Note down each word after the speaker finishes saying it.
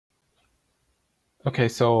Okay,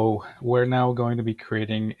 so we're now going to be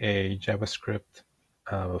creating a JavaScript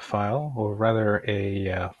file, or rather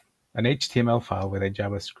an HTML file with a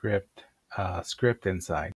JavaScript script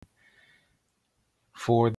inside.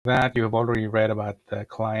 For that, you have already read about the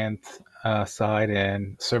client side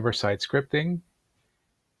and server side scripting,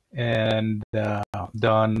 and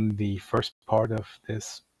done the first part of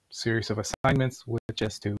this series of assignments, which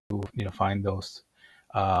is to find those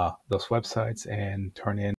websites and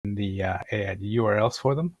turn in the URLs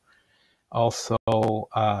for them. Also,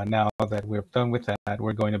 now that we're done with that,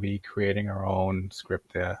 we're going to be creating our own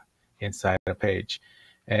script inside a page.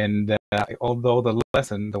 And although the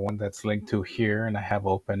lesson, the one that's linked to here, and I have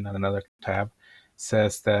open on another tab,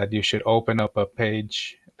 says that you should open up a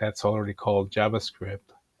page that's already called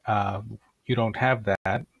JavaScript, you don't have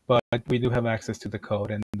that, but we do have access to the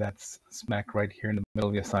code, and that's smack right here in the middle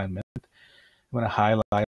of the assignment. I'm going to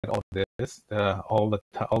highlight all this, all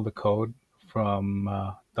the code from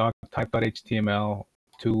type.html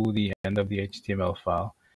to the end of the HTML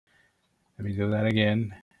file. Let me do that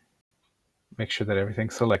again. Make sure that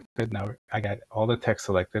everything's selected. Now I got all the text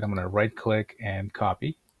selected. I'm going to right click and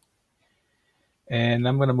copy. And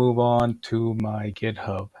I'm going to move on to my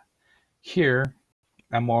GitHub. Here,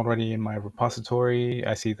 I'm already in my repository.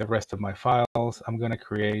 I see the rest of my files. I'm going to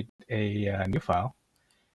create a new file,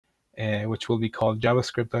 which will be called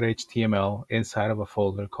javascript.html inside of a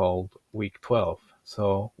folder called week 12.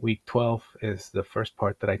 So week 12 is the first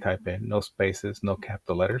part that I type in, no spaces, no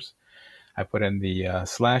capital letters. I put in the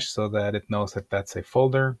slash so that it knows that that's a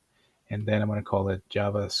folder, and then I'm going to call it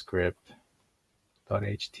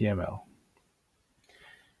javascript.html.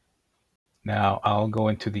 Now I'll go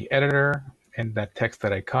into the editor, and that text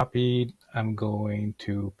that I copied, I'm going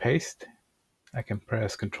to paste. I can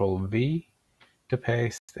press Control V to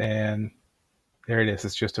paste, and there it is.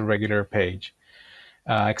 It's just a regular page.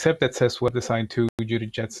 Except that says Web Design 2 Judy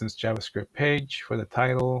Jetson's JavaScript page. For the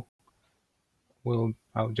title,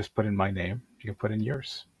 I'll just put in my name. You can put in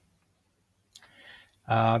yours.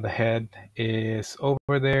 The head is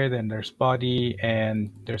over there, then there's body,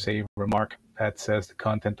 and there's a remark that says the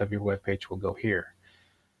content of your web page will go here.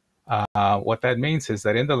 What that means is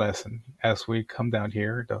that in the lesson, as we come down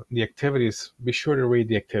here, the activities, be sure to read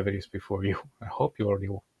the activities before you, I hope you already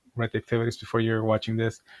read the activities before you're watching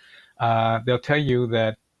this. They'll tell you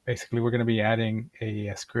that basically we're going to be adding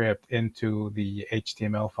a script into the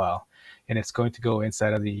HTML file, and it's going to go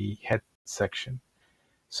inside of the head section.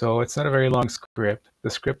 So it's not a very long script. The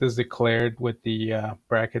script is declared with the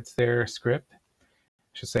brackets there, script. I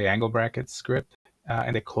should say angle brackets, script,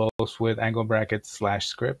 and they close with angle brackets /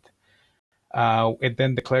 script. It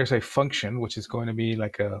then declares a function, which is going to be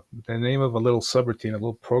like the name of a little subroutine, a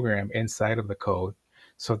little program inside of the code,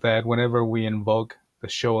 so that whenever we invoke the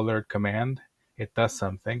show alert command, it does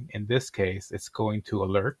something. In this case, it's going to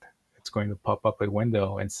alert. It's going to pop up a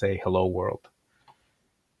window and say hello world.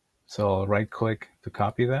 So I'll right click to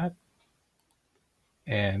copy that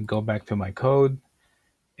and go back to my code,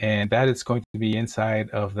 and that is going to be inside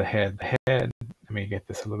of the head. The head, let me get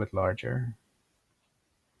this a little bit larger.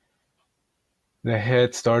 The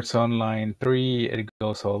head starts on line 3, it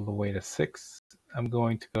goes all the way to 6. I'm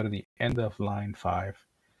going to go to the end of line 5.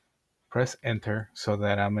 Press enter so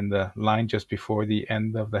that I'm in the line just before the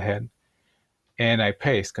end of the head. And I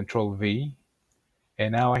paste Control V.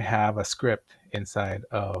 And now I have a script inside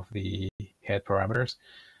of the head parameters.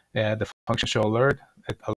 The function show alert,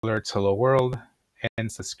 it alerts hello world,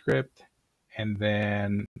 ends the script, and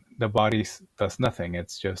then the body does nothing.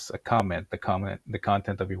 It's just a comment. The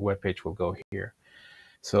content of your web page will go here.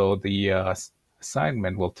 So the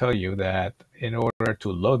assignment will tell you that in order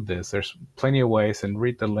to load this, there's plenty of ways, and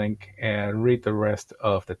read the link and read the rest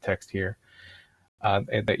of the text here.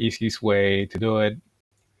 The easiest way to do it,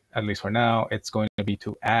 at least for now, it's going to be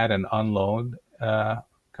to add an unload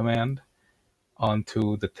command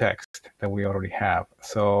onto the text that we already have.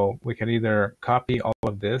 So we can either copy all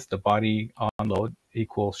of this, the body onload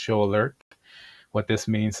equals show alert. What this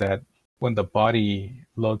means that when the body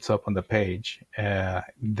loads up on the page,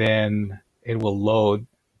 then it will load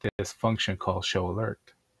this function called show alert.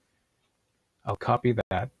 I'll copy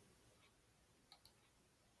that,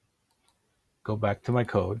 go back to my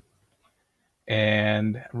code,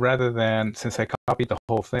 and rather than, since I copied the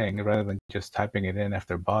whole thing, rather than just typing it in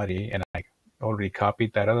after body, and I already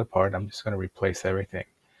copied that other part, I'm just going to replace everything.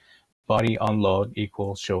 Body onload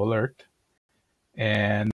equals show alert,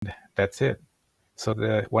 and that's it. So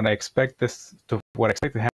what I expect to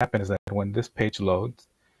happen is that when this page loads,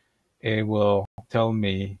 it will tell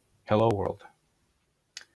me hello world.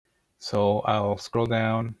 So I'll scroll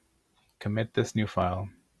down, commit this new file,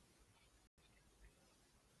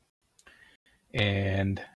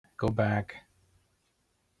 and go back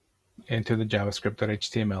into the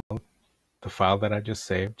javascript.html, the file that I just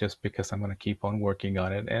saved, just because I'm going to keep on working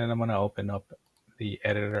on it. And I'm going to open up the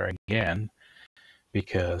editor again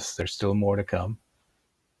because there's still more to come.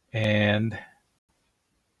 And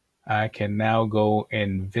I can now go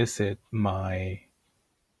and visit my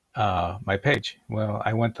my page. Well,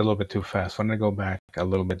 I went a little bit too fast. I'm going to go back a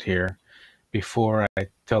little bit here. Before I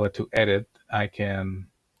tell it to edit, I can,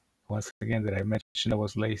 once again, did I mention I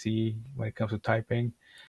was lazy when it comes to typing?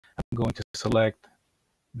 I'm going to select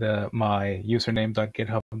my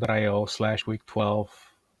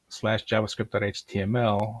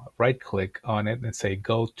username.github.io/week12/javascript.html, right click on it and say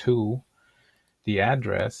go to the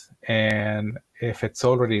address, and if it's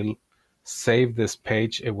already saved this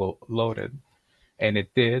page, it will load it. And it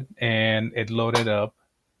did, and it loaded up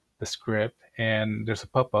the script, and there's a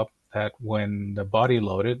pop-up that when the body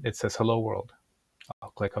loaded, it says hello world.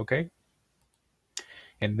 I'll click OK.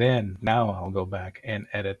 And then now I'll go back and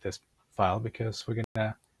edit this file because we're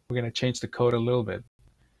gonna change the code a little bit.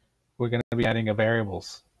 We're gonna be adding a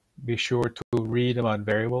variables. Be sure to read about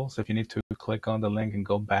variables. If you need to, click on the link and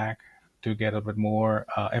go back to get a bit more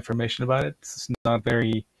information about it. It's not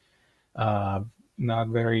very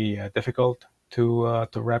difficult to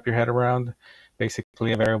wrap your head around.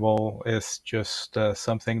 Basically, a variable is just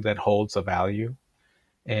something that holds a value.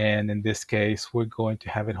 And in this case, we're going to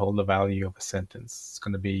have it hold the value of a sentence. It's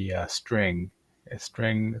going to be a string. A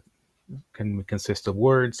string can consist of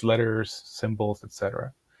words, letters, symbols,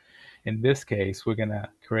 etc. In this case, we're going to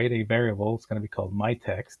create a variable. It's going to be called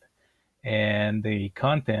myText. And the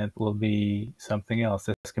content will be something else.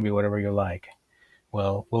 This can be whatever you like.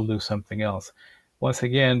 Well, we'll do something else. Once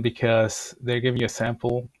again, because they're giving you a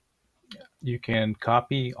sample, you can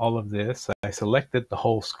copy all of this. I selected the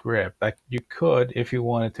whole script. You could, if you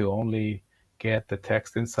wanted to, only get the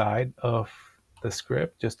text inside of the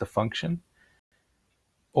script, just the function,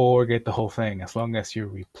 or get the whole thing, as long as you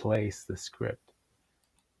replace the script.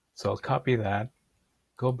 So I'll copy that,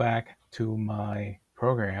 go back to my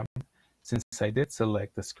program. Since I did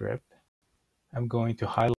select the script, I'm going to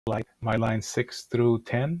highlight my lines 6 through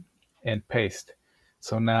 10 and paste.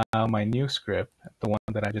 So now my new script, the one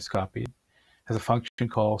that I just copied, has a function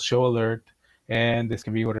called show alert, and this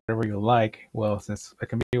can be whatever you like. Well, since it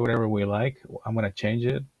can be whatever we like, I'm going to change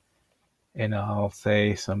it, and I'll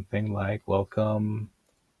say something like welcome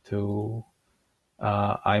to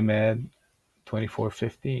IMED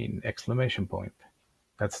 2415 exclamation point.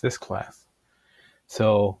 That's this class.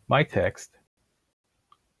 So my text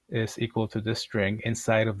is equal to this string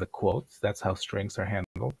inside of the quotes. That's how strings are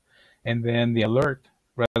handled. And then the alert,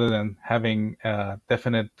 rather than having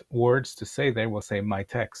definite words to say there, we'll say my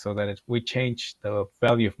text, so that if we change the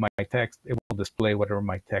value of my text, it will display whatever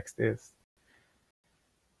my text is.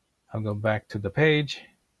 I'll go back to the page.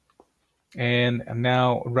 And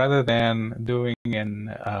now, rather than doing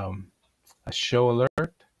a show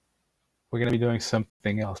alert, we're going to be doing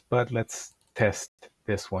something else. But let's test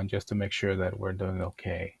this one just to make sure that we're doing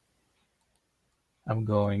okay. I'm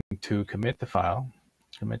going to commit the file,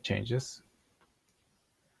 commit changes.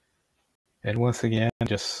 And once again,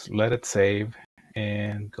 just let it save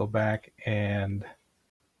and go back and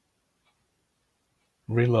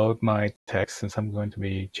reload my text, since I'm going to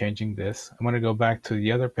be changing this. I'm going to go back to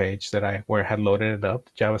the other page that where I had loaded it up,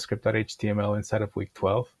 javascript.html inside of week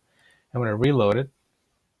 12. I'm going to reload it.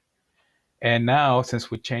 And now, since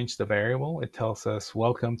we changed the variable, it tells us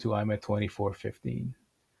welcome to IMED 2415.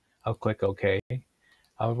 I'll click OK.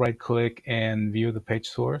 I'll right click and view the page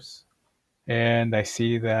source. And I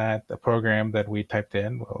see that the program that we typed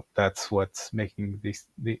in, well, that's what's making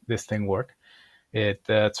this thing work.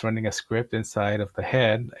 It's running a script inside of the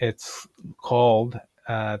head. It's called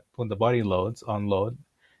when the body loads, on load,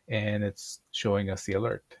 and it's showing us the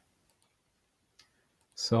alert.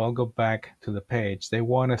 So I'll go back to the page. They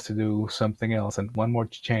want us to do something else, and one more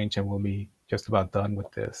change, and we'll be just about done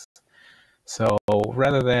with this. So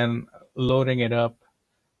rather than loading it up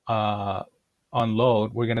on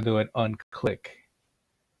load, we're going to do it on click,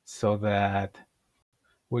 so that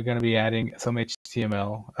we're going to be adding some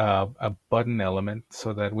HTML, a button element,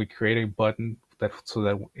 so that we create a button so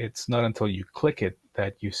that it's not until you click it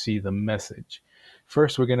that you see the message.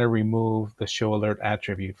 First, we're going to remove the show alert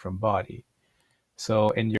attribute from body. So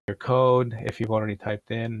in your code, if you've already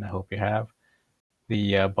typed in, I hope you have,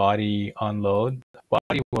 the body on load,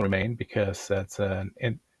 body will remain because that's an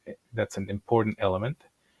important element.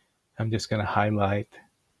 I'm just going to highlight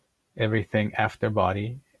everything after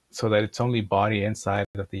body so that it's only body inside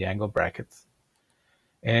of the angle brackets.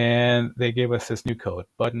 And they gave us this new code,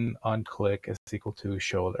 button on click is equal to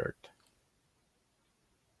show alert.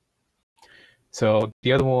 So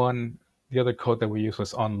the other code that we used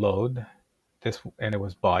was onload. And it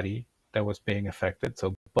was body that was being affected.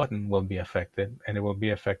 So button will be affected, and it will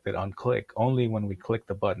be affected on click. Only when we click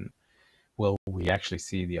the button will we actually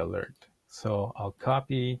see the alert. So I'll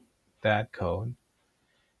copy that code,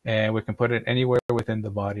 and we can put it anywhere within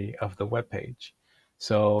the body of the web page.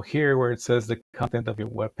 So here where it says the content of your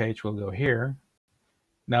web page will go here,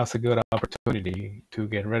 now it's a good opportunity to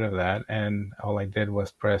get rid of that. And all I did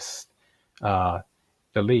was press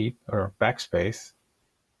delete or backspace,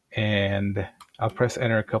 and I'll press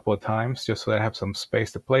enter a couple of times just so that I have some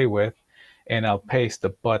space to play with, and I'll paste the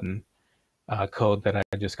button code that I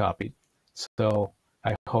just copied. So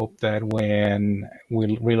I hope that when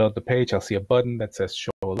we reload the page, I'll see a button that says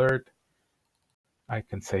show alert. I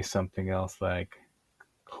can say something else like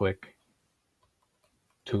click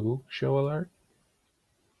to show alert,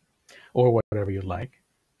 or whatever you like.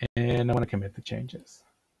 And I want to commit the changes.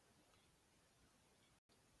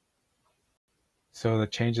 So the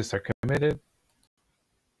changes are committed.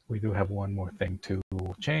 We do have one more thing to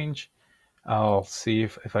change. I'll see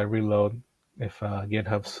if I reload, if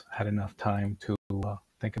GitHub's had enough time to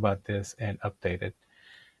think about this and update it.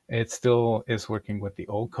 It still is working with the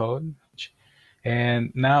old code.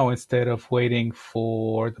 And now instead of waiting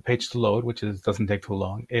for the page to load, which doesn't take too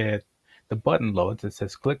long, the button loads. It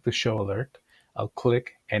says click to show alert. I'll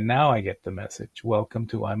click, and now I get the message, welcome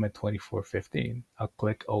to IMET 2415. I'll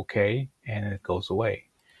click OK, and it goes away.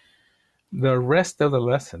 The rest of the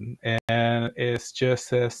lesson is just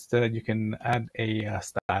that you can add a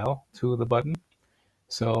style to the button.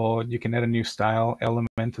 So you can add a new style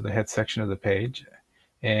element to the head section of the page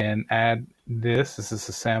and add this. This is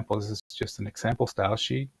a sample. This is just an example style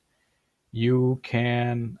sheet. You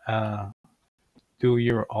can do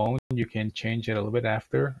your own. You can change it a little bit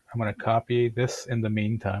after. I'm going to copy this in the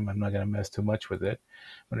meantime. I'm not going to mess too much with it.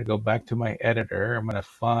 I'm going to go back to my editor. I'm going to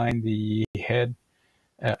find the head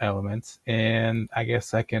elements, and I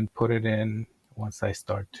guess I can put it in once I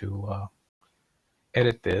start to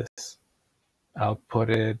edit this. I'll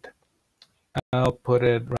put it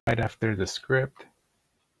right after the script.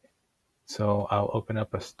 So I'll open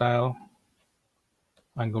up a style,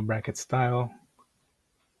 angle bracket style,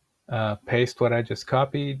 paste what I just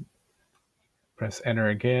copied, press enter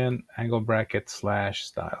again, angle bracket /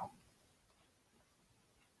 style.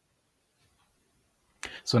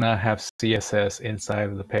 So now I have CSS inside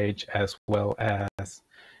of the page as well as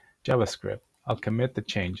JavaScript. I'll commit the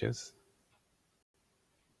changes,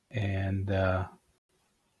 and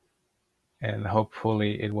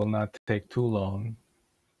hopefully it will not take too long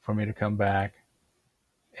for me to come back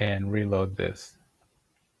and reload this.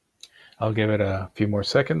 I'll give it a few more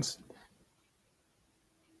seconds.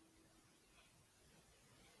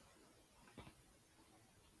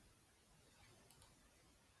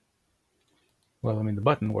 Well, I mean, the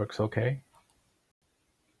button works okay.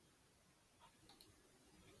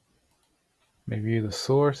 Maybe the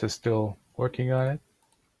source is still working on it.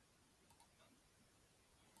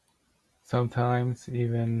 Sometimes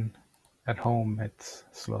even at home it's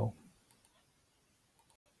slow.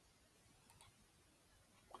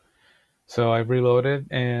 So I reloaded,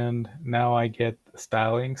 and now I get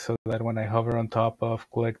styling so that when I hover on top of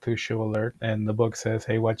click to show alert, and the book says,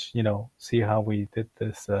 hey, watch, see how we did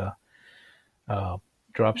this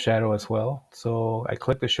drop shadow as well. So I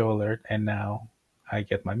click the show alert, and now I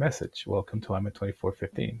get my message, welcome to IMET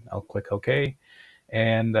 2415. I'll click OK,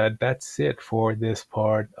 and that's it for this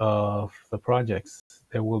part of the projects.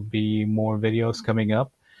 There will be more videos coming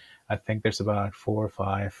up. I think there's about 4 or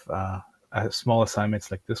 5 small assignments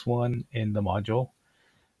like this one in the module.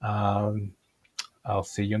 I'll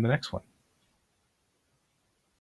see you in the next one.